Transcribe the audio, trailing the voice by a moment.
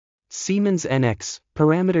Siemens NX,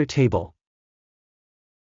 parameter table.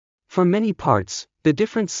 For many parts, the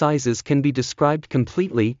different sizes can be described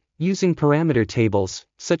completely, using parameter tables,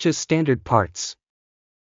 such as standard parts.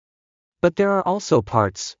 But there are also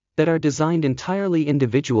parts that are designed entirely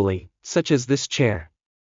individually, such as this chair.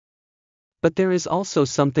 But there is also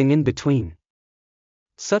something in between.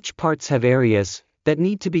 Such parts have areas that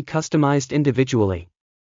need to be customized individually.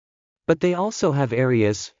 But they also have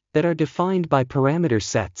areas that are defined by parameter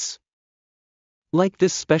sets. Like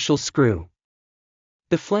this special screw.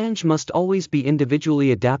 The flange must always be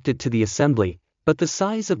individually adapted to the assembly, but the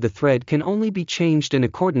size of the thread can only be changed in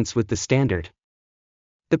accordance with the standard.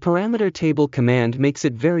 The parameter table command makes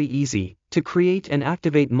it very easy to create and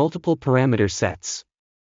activate multiple parameter sets.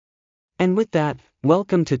 And with that,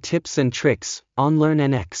 welcome to Tips and Tricks on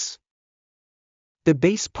LearnNX. The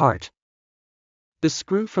base part. The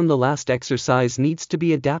screw from the last exercise needs to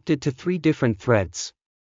be adapted to 3 different threads.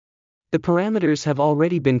 The parameters have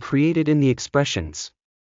already been created in the expressions.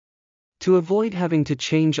 To avoid having to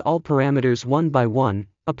change all parameters one by one,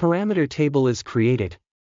 a parameter table is created.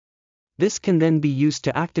 This can then be used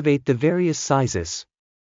to activate the various sizes.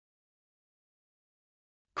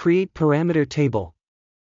 Create parameter table.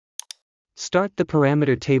 Start the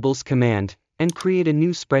parameter tables command and create a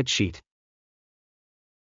new spreadsheet.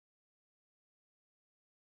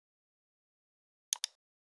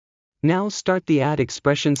 Now start the Add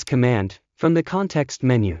Expressions command from the context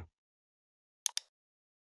menu.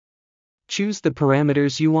 Choose the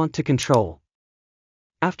parameters you want to control.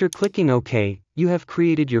 After clicking OK, you have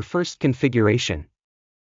created your first configuration.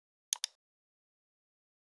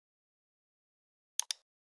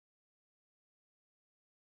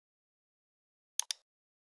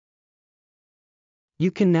 You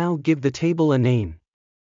can now give the table a name.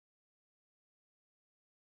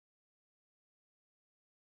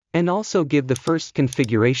 And also give the first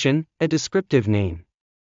configuration a descriptive name.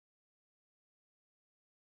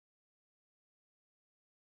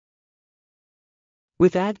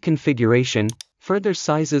 With Add Configuration, further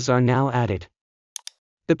sizes are now added.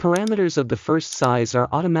 The parameters of the first size are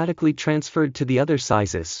automatically transferred to the other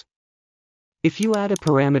sizes. If you add a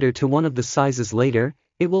parameter to one of the sizes later,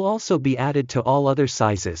 it will also be added to all other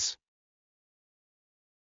sizes.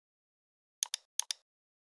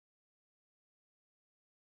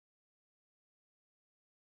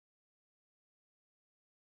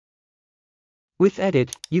 With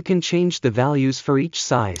Edit, you can change the values for each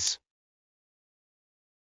size.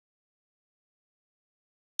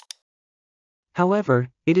 However,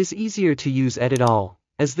 it is easier to use Edit All,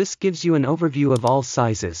 as this gives you an overview of all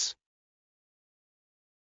sizes.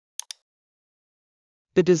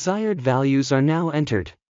 The desired values are now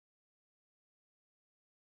entered.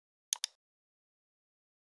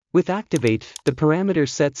 With Activate, the parameter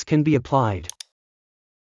sets can be applied.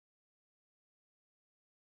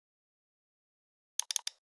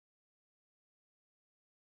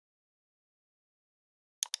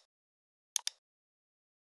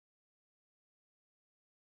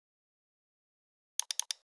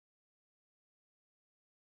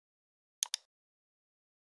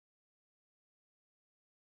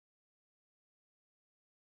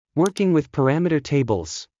 Working with parameter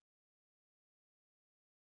tables.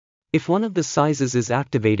 If one of the sizes is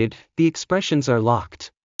activated, the expressions are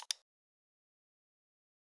locked.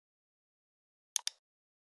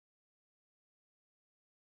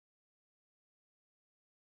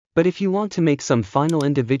 But if you want to make some final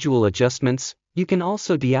individual adjustments, you can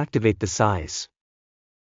also deactivate the size.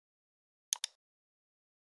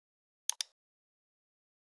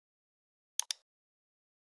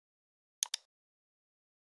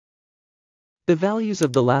 The values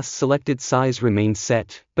of the last selected size remain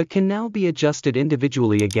set, but can now be adjusted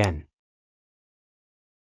individually again.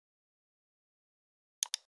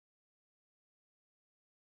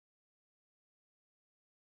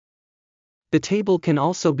 The table can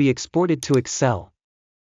also be exported to Excel.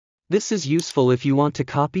 This is useful if you want to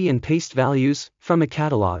copy and paste values from a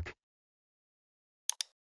catalog.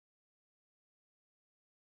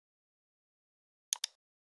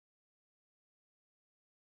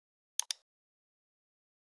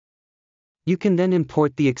 You can then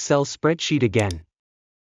import the Excel spreadsheet again.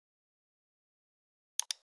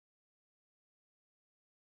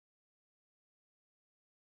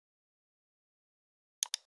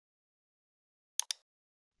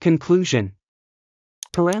 Conclusion.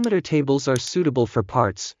 Parameter tables are suitable for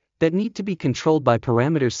parts that need to be controlled by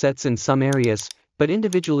parameter sets in some areas, but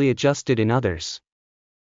individually adjusted in others.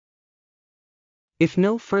 If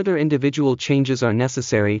no further individual changes are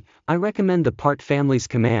necessary, I recommend the Part Families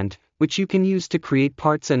command, which you can use to create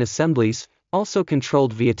parts and assemblies, also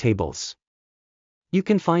controlled via tables. You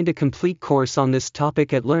can find a complete course on this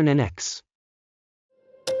topic at LearnNX.